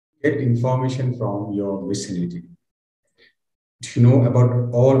Get information from your vicinity. Do you know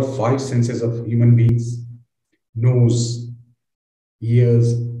about all five senses of human beings? Nose,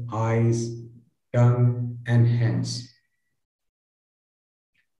 ears, eyes, tongue, and hands.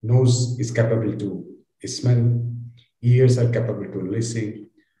 Nose is capable to smell, ears are capable to listen,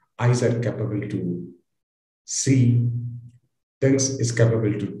 eyes are capable to see, tongues is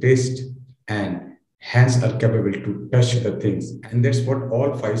capable to taste, and hands are capable to touch the things. And that's what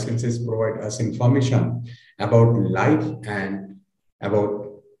all five senses provide us information about life and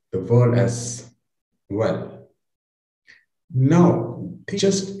about the world as well. Now,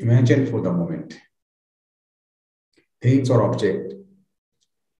 just imagine for the moment, things or object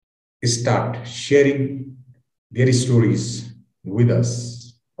start sharing their stories with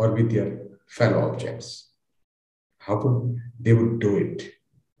us or with their fellow objects. How would they would do it?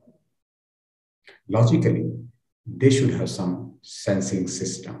 Logically, they should have some sensing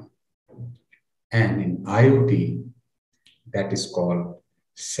system. And in IoT, that is called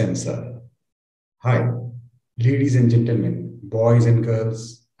sensor. Hi, ladies and gentlemen, boys and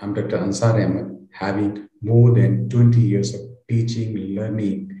girls, I'm Dr. Anzar Ahmad, having more than 20 years of teaching,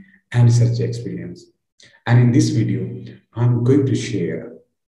 learning, and research experience. And in this video, I'm going to share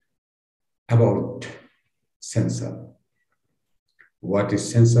about sensor. What is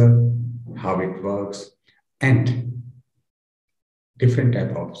sensor, how it works, and different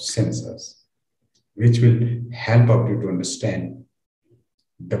type of sensors, which will help out you to understand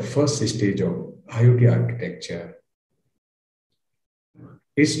the first stage of IoT architecture.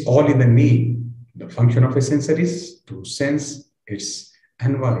 It's all in the name. The function of a sensor is to sense its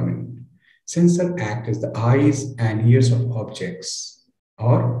environment. Sensors act as the eyes and ears of objects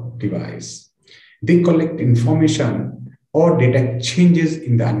or device. They collect information or detect changes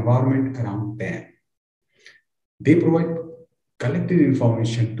in the environment around them. They provide collected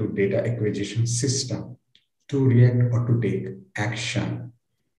information to data acquisition system to react or to take action.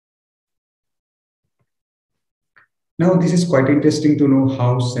 Now, this is quite interesting to know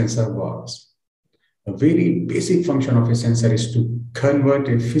how sensor works. A very basic function of a sensor is to convert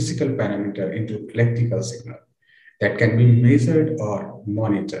a physical parameter into electrical signal that can be measured or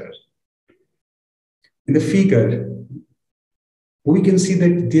monitored. In the figure, we can see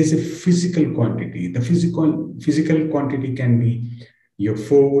that there's a physical quantity. The physical quantity can be your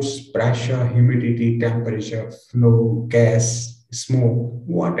force, pressure, humidity, temperature, flow, gas, smoke,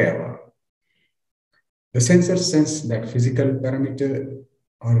 whatever. The sensor senses that physical parameter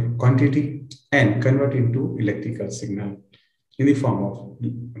or quantity and convert into electrical signal in the form of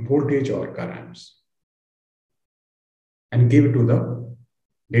voltage or currents and give it to the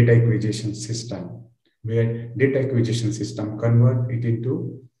data acquisition system, where data acquisition system convert it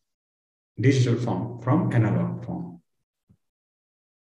into digital form from analog form.